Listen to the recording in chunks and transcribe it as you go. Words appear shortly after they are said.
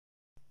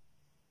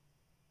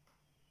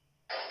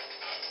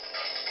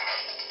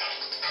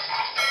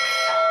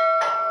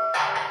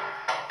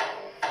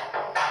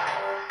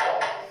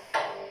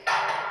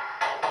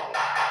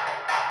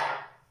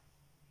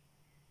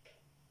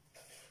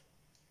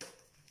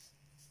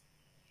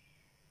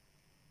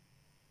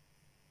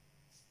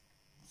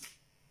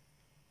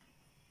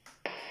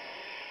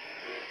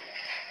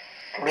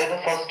today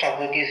the first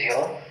topic is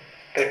your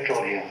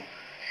petroleum.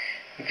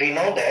 We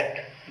know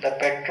that the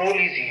petrol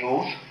is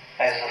used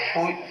as a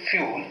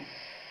fuel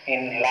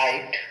in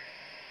light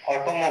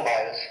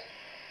automobiles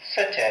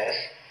such as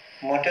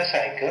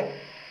motorcycle,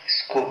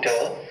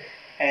 scooter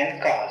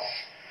and cars,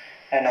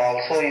 and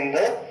also in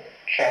the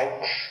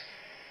trucks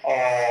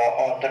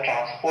or the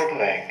transport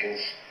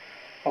vehicles.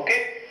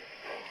 Okay,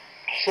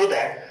 so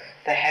that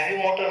the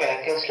heavy motor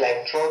vehicles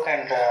like truck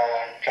and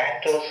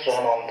tractors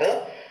run on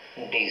the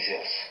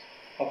diesels.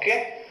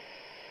 Okay,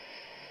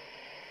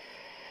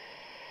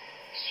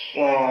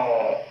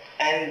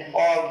 and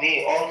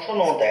we also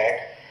know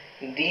that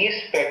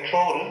these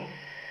petrol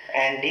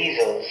and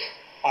diesels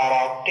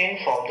are obtained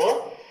from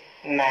the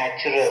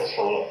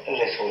natural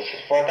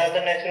resources. What are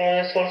the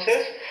natural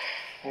resources?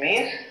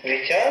 Means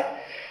which are,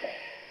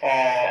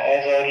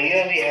 as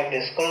earlier we have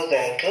discussed,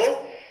 that the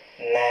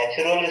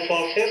natural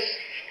resources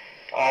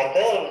are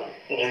the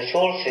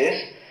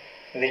resources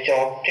which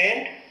are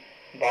obtained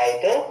by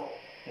the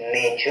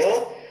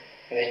nature,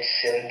 which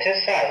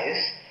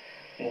synthesize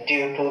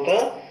due to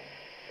the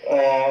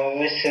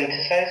which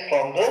synthesize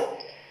from the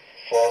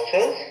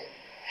fossil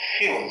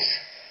fuels.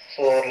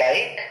 So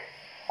like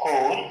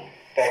coal,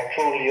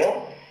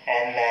 petroleum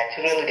and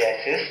natural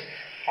gases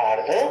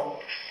are the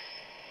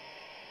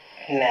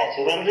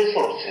natural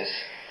resources.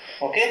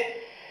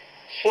 Okay,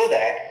 so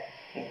that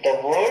the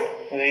word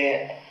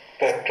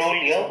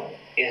petroleum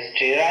is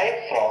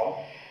derived from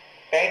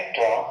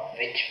petra,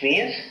 which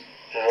means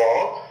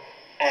rock,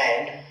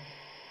 and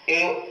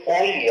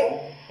oleum,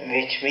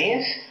 which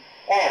means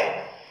oil,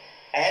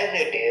 as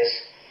it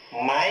is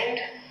mined,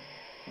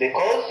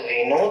 because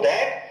we know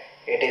that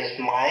it is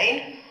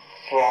mined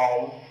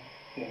from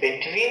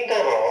between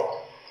the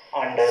rock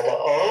under the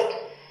earth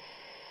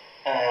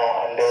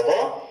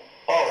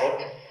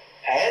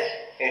as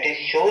it is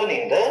shown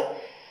in the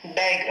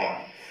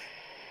diagram.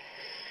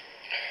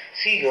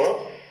 See here,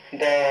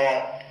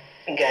 the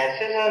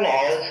gases and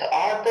oils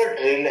are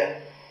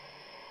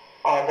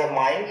the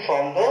mined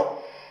from the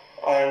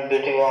under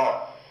the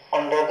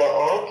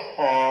earth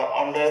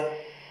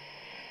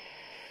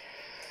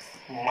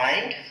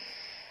mined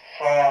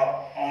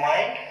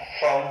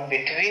from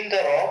between the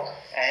rock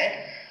and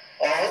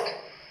earth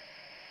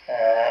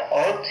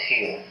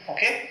here.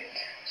 Okay,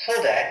 so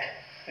that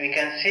we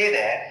can say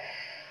that.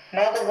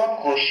 Now the one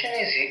question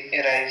is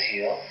arise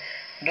here.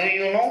 Do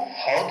you know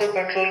how the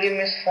petroleum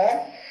is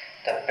formed?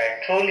 The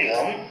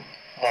petroleum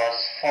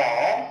was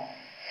formed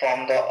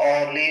from the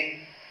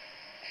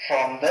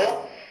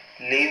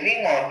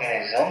living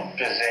organism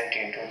present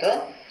into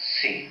the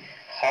sea.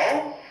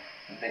 How?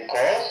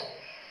 Because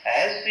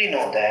as we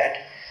know that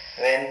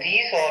when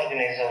these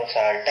organisms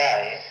are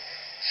die,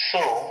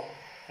 so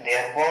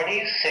their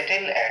bodies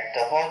settle at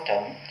the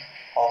bottom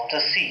of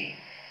the sea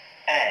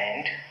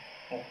and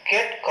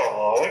get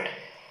covered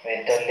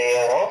with the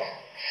layer of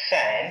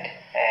sand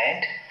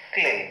and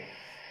clay,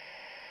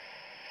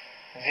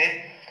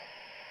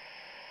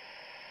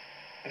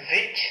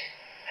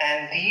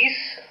 these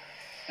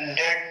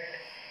dead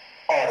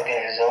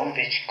organisms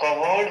which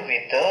covered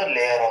with the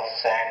layer of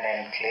sand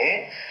and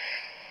clay,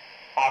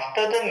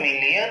 after the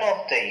millions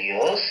of the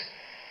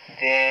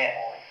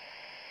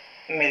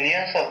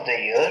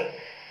years,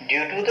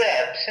 due to the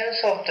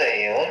absence of the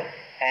air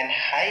and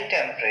high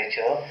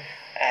temperature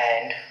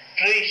and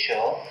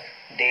pressure,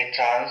 they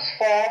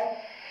transform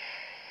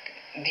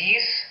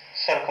these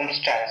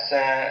circumstances.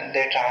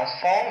 They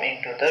transform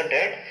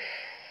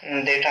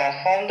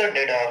the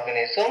dead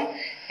organism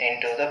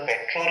into the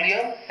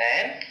petroleum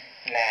and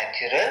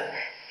natural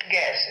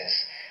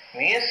gases.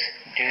 Means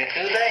due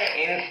to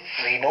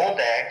we know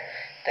that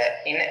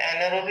in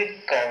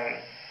anaerobic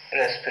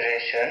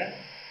respiration,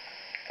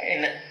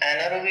 in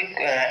anaerobic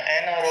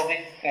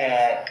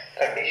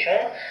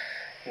condition,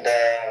 the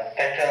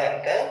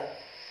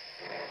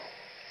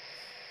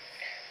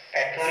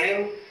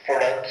petroleum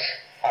products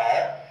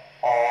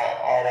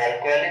or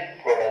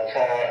alcoholic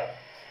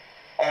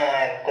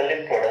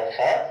products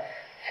are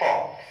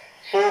formed.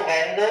 So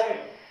when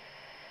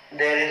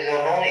there is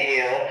no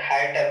air,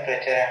 high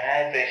temperature and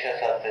high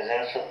pressures are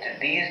present, so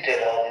these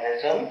dead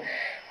organisms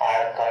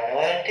are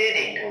converted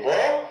into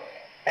the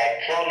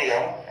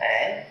petroleum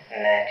and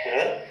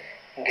natural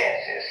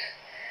gases.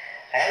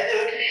 As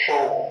it is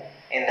shown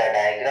in the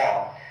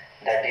diagram,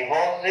 the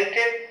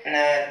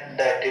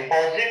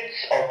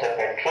deposits of the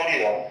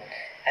petroleum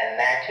and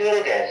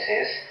natural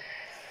gases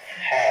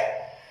have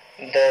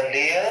the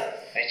layer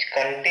which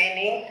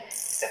containing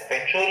the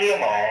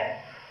petroleum ion,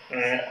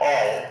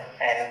 oil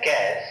and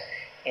gas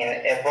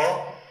in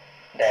above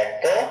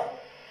that of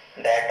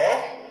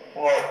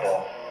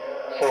water.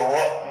 So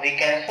we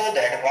can show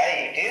that why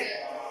it is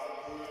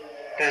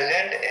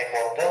present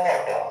above the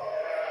water.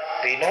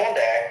 We know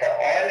that the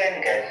oil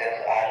and gases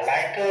are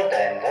lighter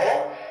than the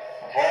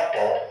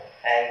water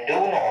and do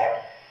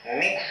not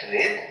mix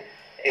with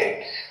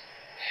it,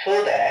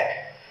 so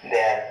that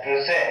they are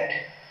present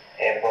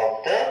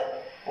above the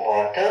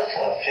water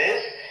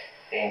surface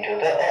into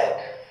the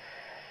earth.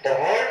 The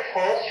world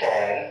first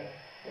oil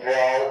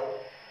well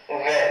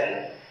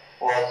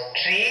was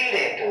drilled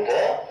into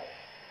the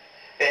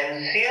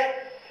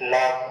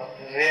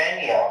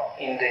Pennsylvania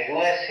in the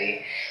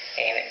USA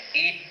in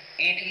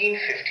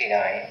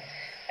 1859,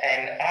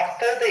 and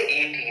after the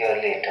 8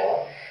 years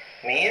later,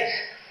 means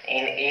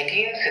in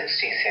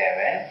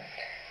 1867,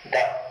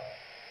 the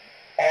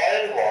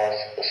oil was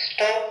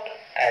stopped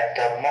at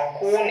the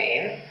Makun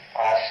in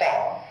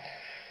Assam,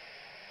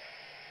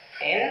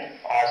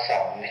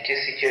 which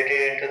is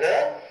situated into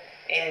the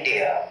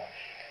India.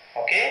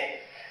 Okay,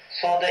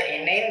 so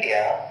in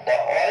India, the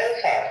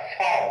oils are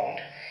found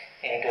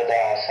into the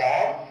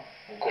Assam,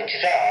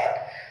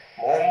 Gujarat,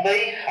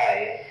 Mumbai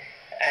High,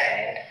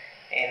 and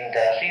in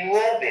the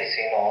river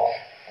basin of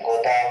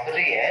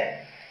Godavari and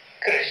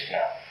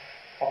Krishna.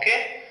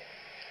 Okay.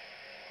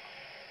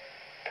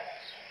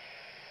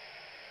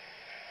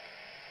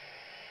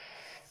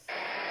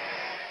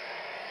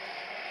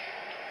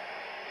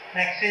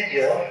 Next is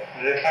your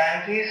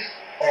refineries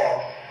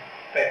of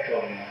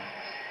petroleum.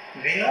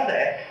 We know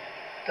that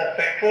the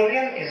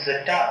petroleum is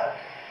a dark,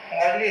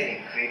 oily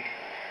liquid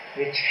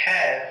which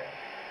have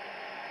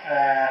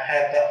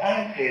the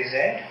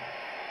unpleasant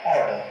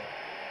odor,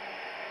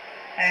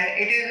 and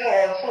it is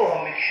also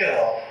a mixture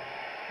of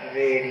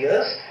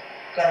various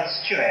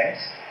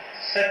constituents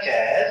such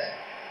as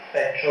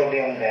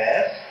petroleum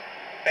gas,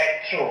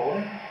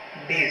 petrol,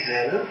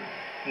 diesel,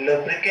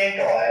 lubricant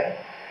oil,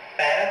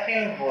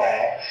 paraffin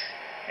wax,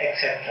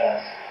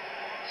 etc.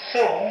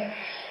 So,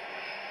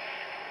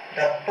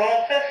 the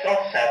process of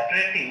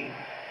separating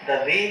the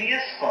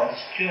various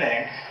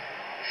constituents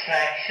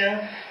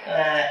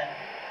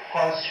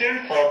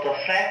of the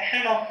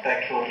fraction of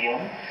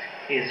petroleum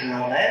is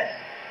known as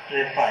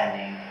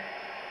refining,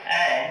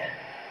 and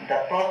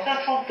the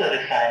process of the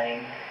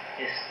refining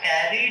is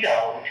carried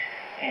out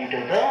into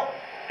the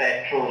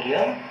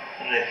petroleum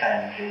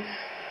refineries.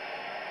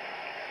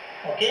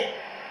 Okay,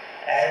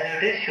 as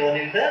it is shown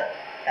in the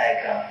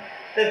diagram,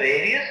 the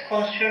various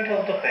constituents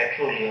of the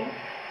petroleum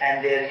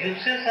and their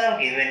uses are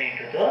given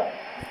into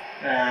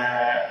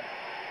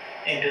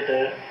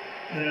the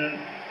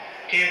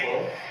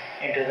table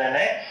into the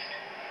next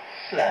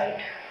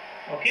slide.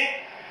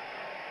 Okay,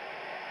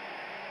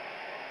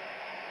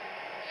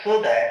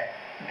 so that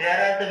there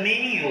are the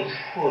many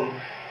useful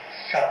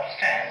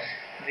substances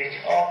which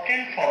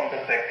obtained from the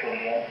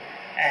petroleum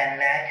and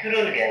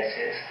natural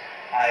gases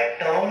are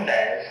termed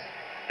as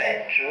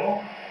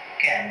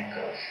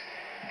petrochemicals.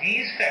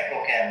 These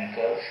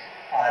petrochemicals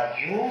are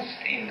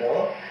used in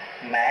the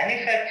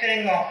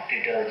manufacturing of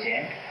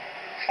detergent,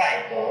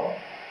 fiber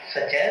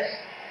such as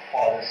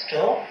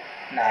polyester,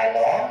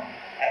 nylon,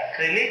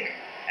 acrylic,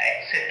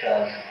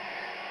 etc.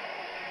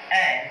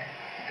 And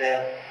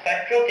the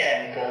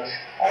petrochemicals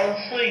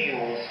also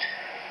used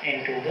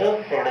into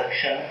the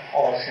production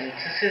or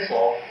synthesis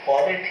of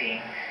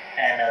polythene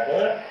and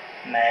other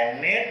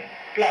man-made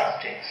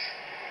plastics.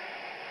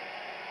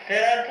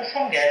 There are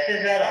some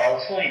gases are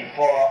also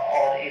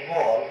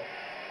evolved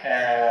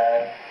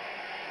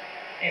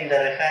in the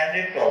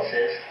refinery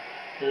process,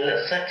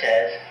 such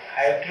as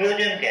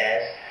hydrogen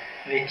gas,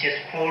 which is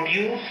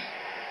produced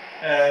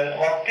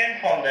obtained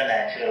from the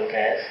natural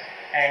gas,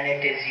 and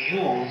it is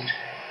used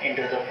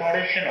into the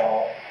production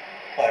of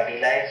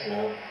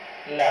fertilizer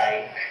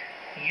like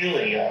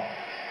urea.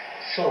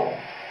 So,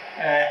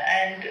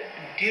 and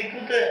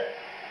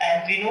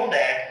we know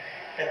that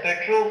the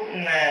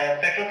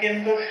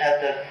petrochemicals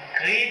have the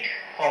great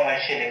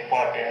commercial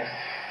importance.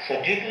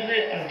 So, due to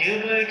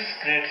its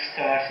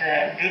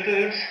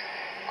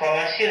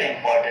commercial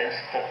importance,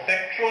 the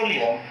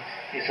petroleum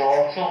is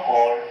also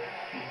called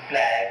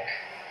black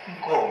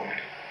gold.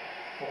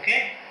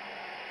 Okay.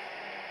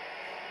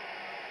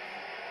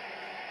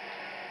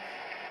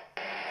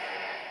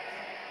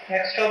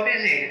 Next topic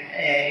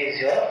is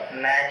your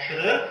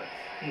natural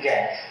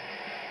gas.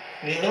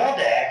 We know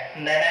that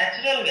the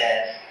natural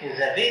gas is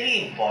a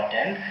very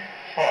important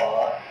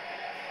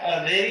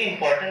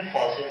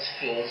fossil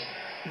fuels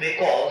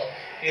because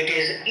it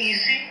is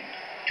easy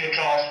to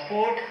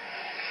transport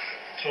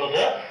through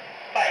the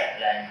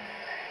pipeline.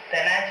 The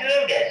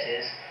natural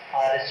gases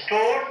are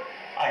stored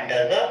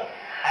under the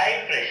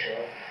high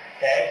pressure.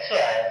 That's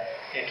why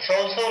it's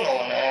also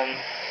known.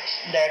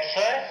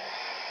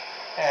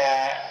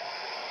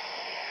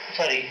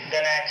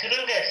 The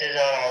natural gases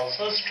are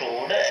also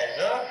stored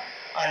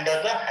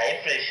under the high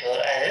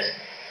pressure as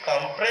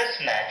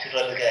compressed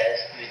natural gas,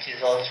 which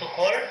is also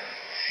called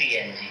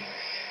CNG.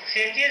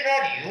 CNGs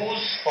are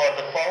used for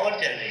the power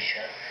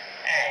generation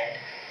and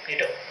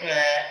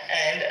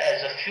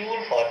as a fuel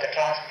for the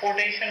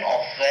transportation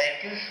of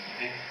vehicles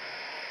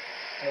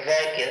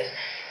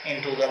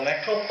into the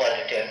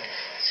metropolitan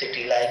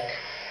city like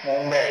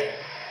Mumbai,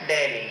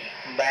 Delhi,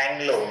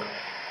 Bangalore,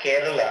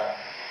 Kerala,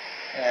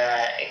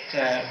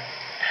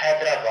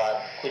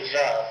 Hyderabad,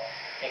 Gujarat,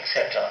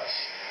 etc.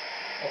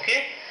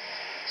 Okay.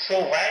 So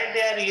why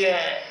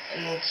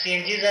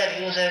CNGs are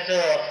used as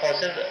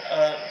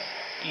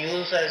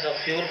a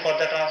fuel for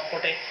the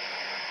transport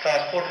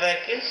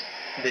vehicles?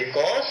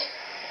 Because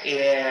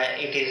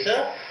it is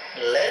a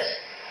less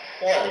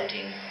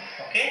polluting.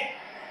 Okay.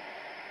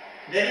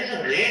 There is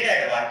a great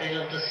advantage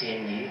of the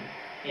CNG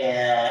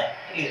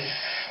is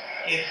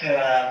if we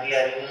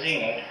are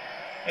using it,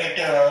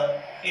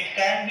 it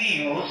can be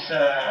used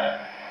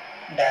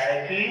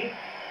directly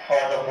for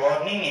the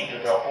burning into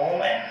the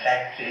home and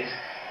factories,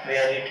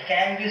 where it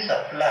can be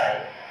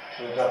supplied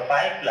through the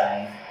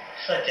pipeline,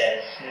 such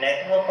as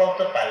network of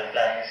the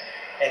pipelines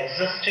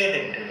existed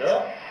into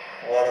the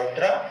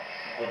Vadodara,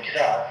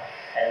 Gujarat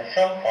and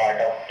some part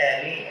of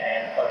Delhi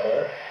and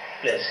other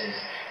places.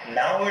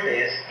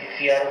 Nowadays,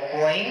 if you are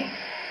going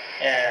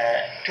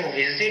to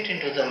visit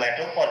into the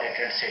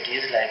metropolitan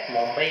cities like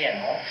Mumbai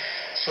and all,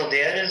 so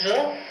there is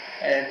a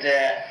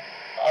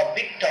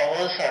big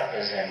towers are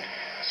present.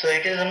 So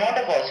it is not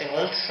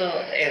possible. So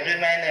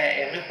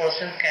every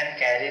person can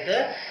carry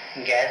the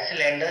gas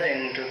cylinder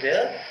into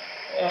their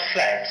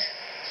flats.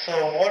 So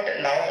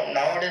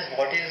nowadays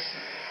what is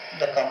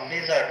the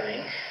companies are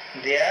doing?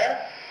 They are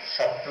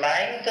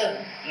supplying the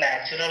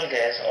natural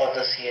gas or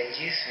the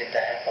CNGs with the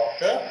help of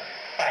the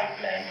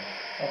pipeline.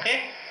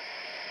 Okay.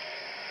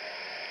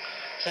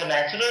 So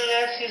natural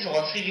gas is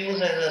also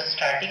used as a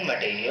starting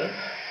material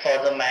for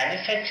the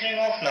manufacturing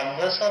of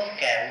numbers of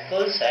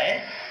chemicals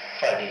and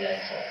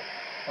fertilizer.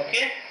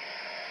 Okay.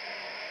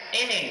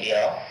 In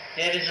India,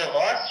 there is a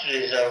vast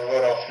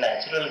reservoir of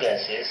natural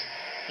gases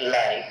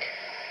like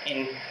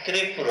in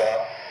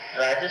Tripura,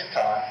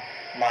 Rajasthan,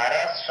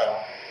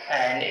 Maharashtra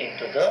and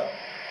into the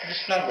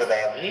Krishna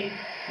Godavari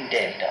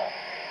Delta.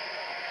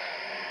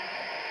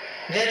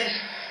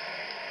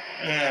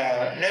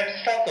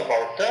 Let's talk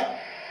about the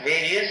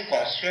various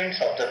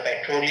constituents of the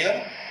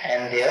petroleum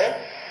and their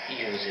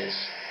uses.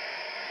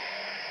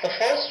 The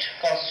first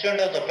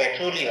constituent of the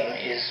petroleum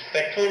is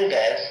petrol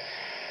gas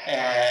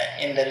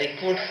in the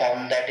liquid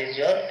form, that is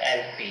your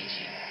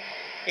LPG.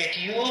 It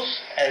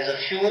used as a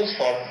fuel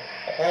for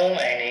home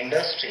and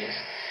industries.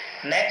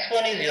 Next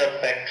one is your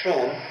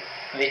petrol,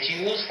 which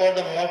used for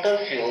the motor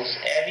fuels,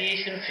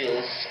 aviation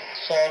fuels,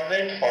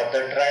 solvent for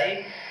the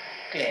dry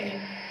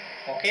cleaning.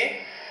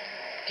 Okay.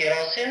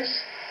 Kerosene,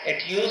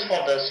 it used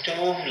for the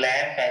stove,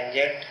 lamp and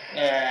jet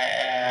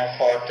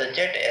for the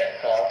jet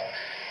aircraft.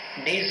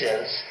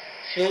 Diesels,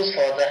 fuels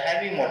for the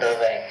heavy motor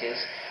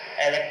vehicles,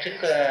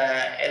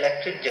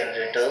 electric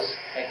generators,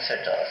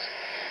 etc.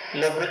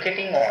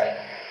 Lubricating oil.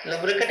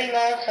 Lubricating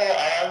oils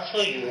are also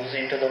used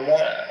into the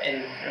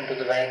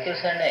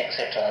vehicles and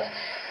etc.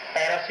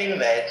 Paraffin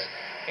wax,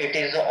 it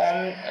is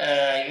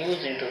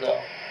used into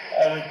the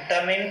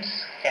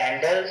ornaments,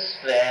 candles,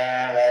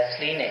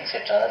 Vaseline,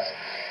 etc.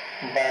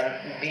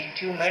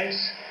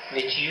 Bitumens,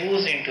 which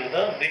use into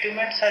the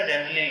bitumens are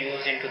generally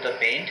used into the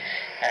paint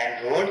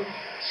and road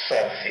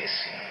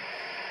surfacing.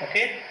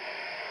 Okay.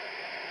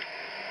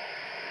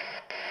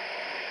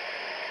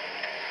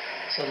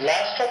 So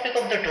last topic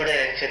of the today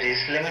lecture is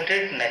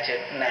limited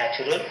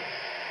natural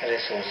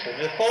resources.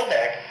 Before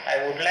that,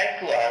 I would like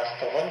to ask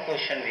the one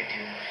question with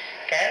you.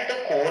 Can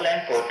the coal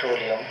and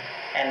petroleum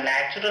and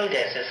natural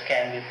gases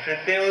can be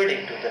prepared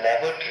into the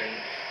laboratory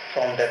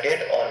from the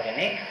dead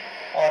organic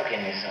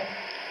organism?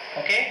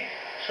 Okay.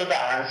 So the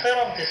answer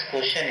of this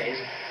question is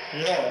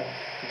no.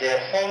 Their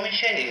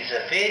formation is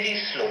a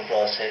very slow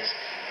process,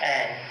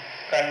 and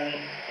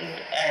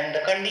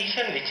the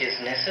condition which is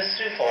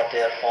necessary for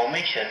their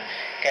formation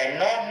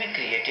cannot be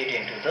created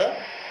into the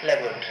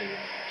laboratory,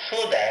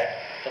 so that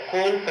the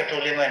coal,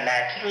 petroleum and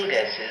natural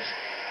gases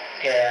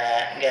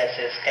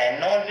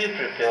cannot be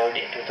prepared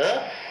into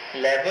the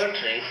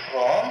laboratory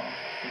from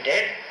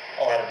dead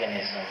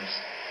organisms.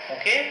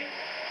 Okay.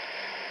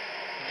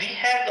 We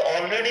have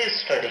already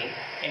studied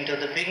into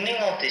the beginning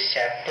of this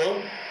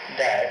chapter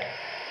that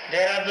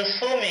there are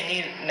so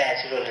many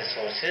natural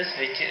resources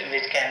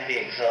which can be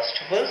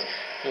exhaustible,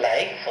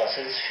 like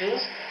fossil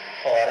fuels,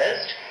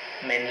 forest,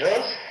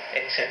 minerals,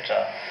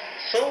 etc.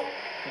 So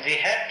we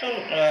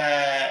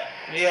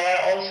we are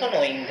also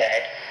knowing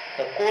that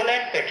the coal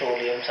and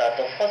petroleums are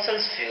the fossil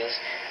fuels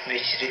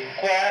which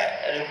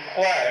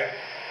require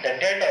the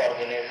dead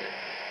organism,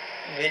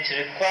 which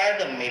require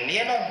the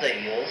million of the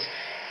years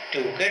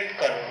to get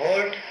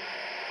convert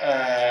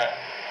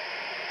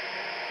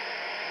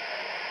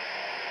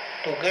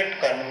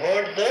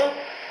the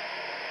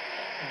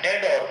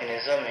dead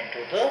organism into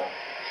the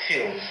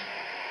fuels.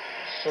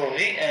 So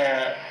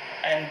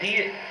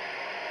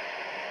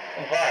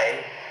while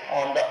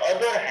on the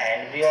other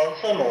hand we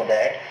also know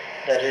that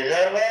the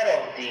reservoir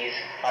of these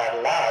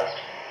are last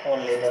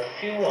only the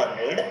few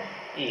hundred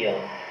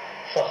years.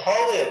 So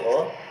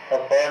however, the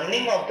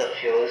burning of the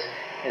fuels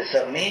is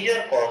a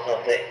major cause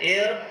of the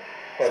air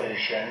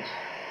pollution,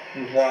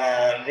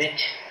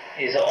 which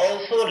is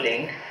also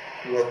linked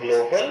to a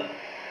global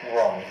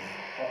warming.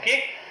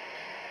 Okay.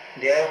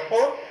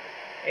 Therefore,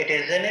 it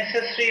is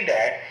necessary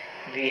that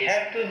we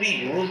have to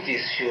use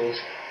these fuels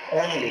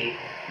only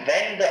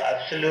when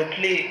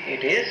absolutely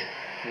it is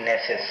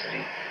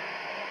necessary,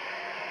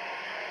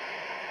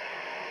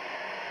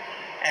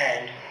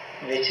 and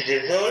which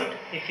result,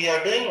 if you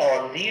are doing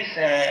all these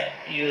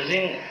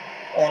using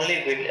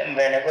only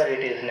whenever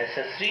it is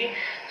necessary,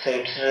 so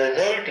it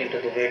result into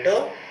the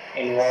better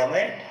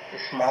environment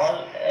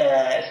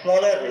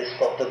smaller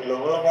risk of the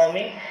global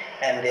warming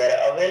and their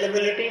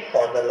availability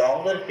for the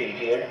longer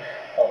period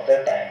of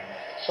the time.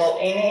 So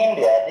in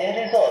India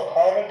there is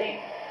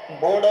a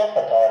board of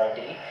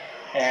authority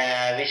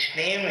which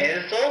name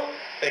is the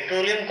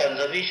Petroleum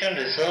Conservation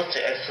Research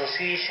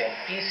Association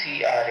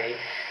PCRA,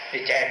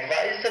 which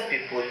advise the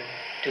people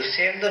to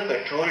save the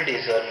petrol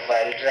diesel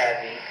while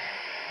driving,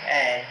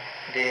 and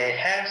they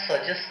have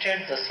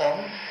suggested some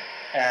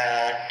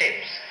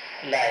tips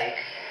like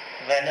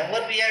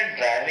whenever we are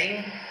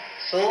driving,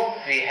 so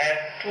we have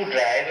to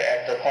drive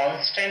at the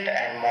constant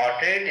and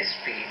moderate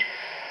speed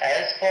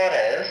as far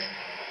as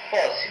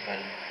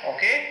possible.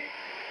 Okay,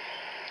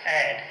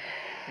 and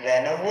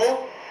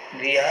whenever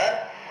we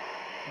are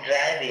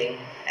driving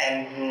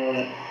and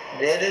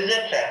there is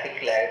a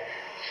traffic light,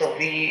 so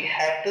we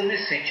have to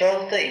switch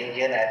off the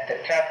engine at the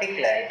traffic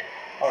light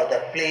or the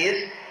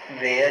place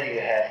where you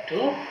have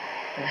to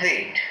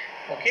wait.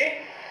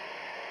 Okay,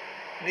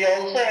 we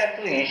also have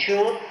to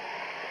ensure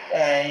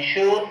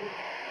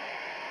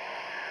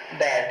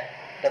that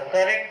the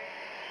correct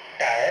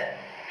tire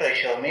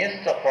pressure, means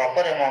the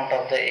proper amount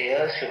of the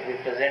air should be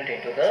present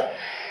into the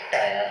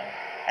tire.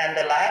 And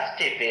the last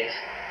tip is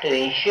to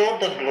ensure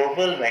the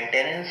global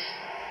maintenance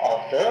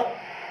of the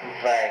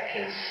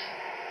vehicles.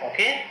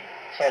 Okay,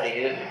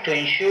 sorry, to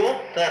ensure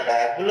the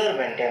regular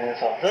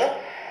maintenance of the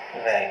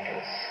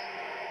vehicles.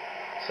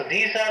 So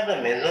these are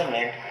the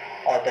measurement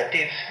or the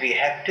tips we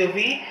have to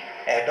be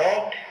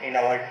adopt in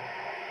our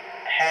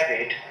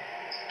habit.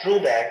 Through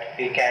that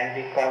we can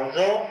be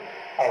conserve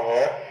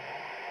our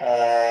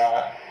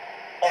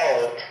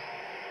earth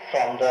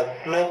from the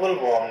global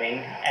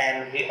warming,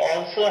 and we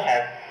also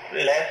have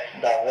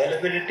left the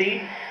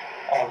availability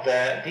of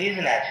these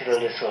natural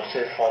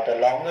resources for the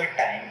longer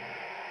time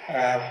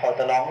and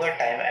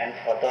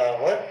for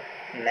our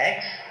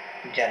next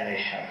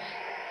generations.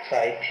 So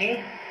I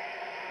think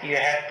you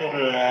have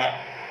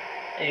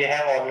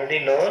already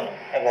learned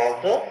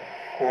about the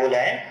coal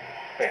and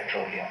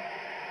petroleum.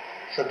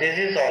 So this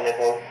is all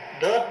about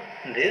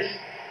this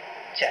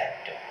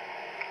chapter.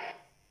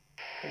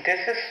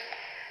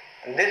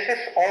 This is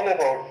all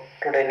about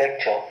today's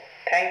lecture.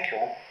 Thank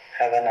you.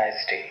 Have a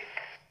nice day.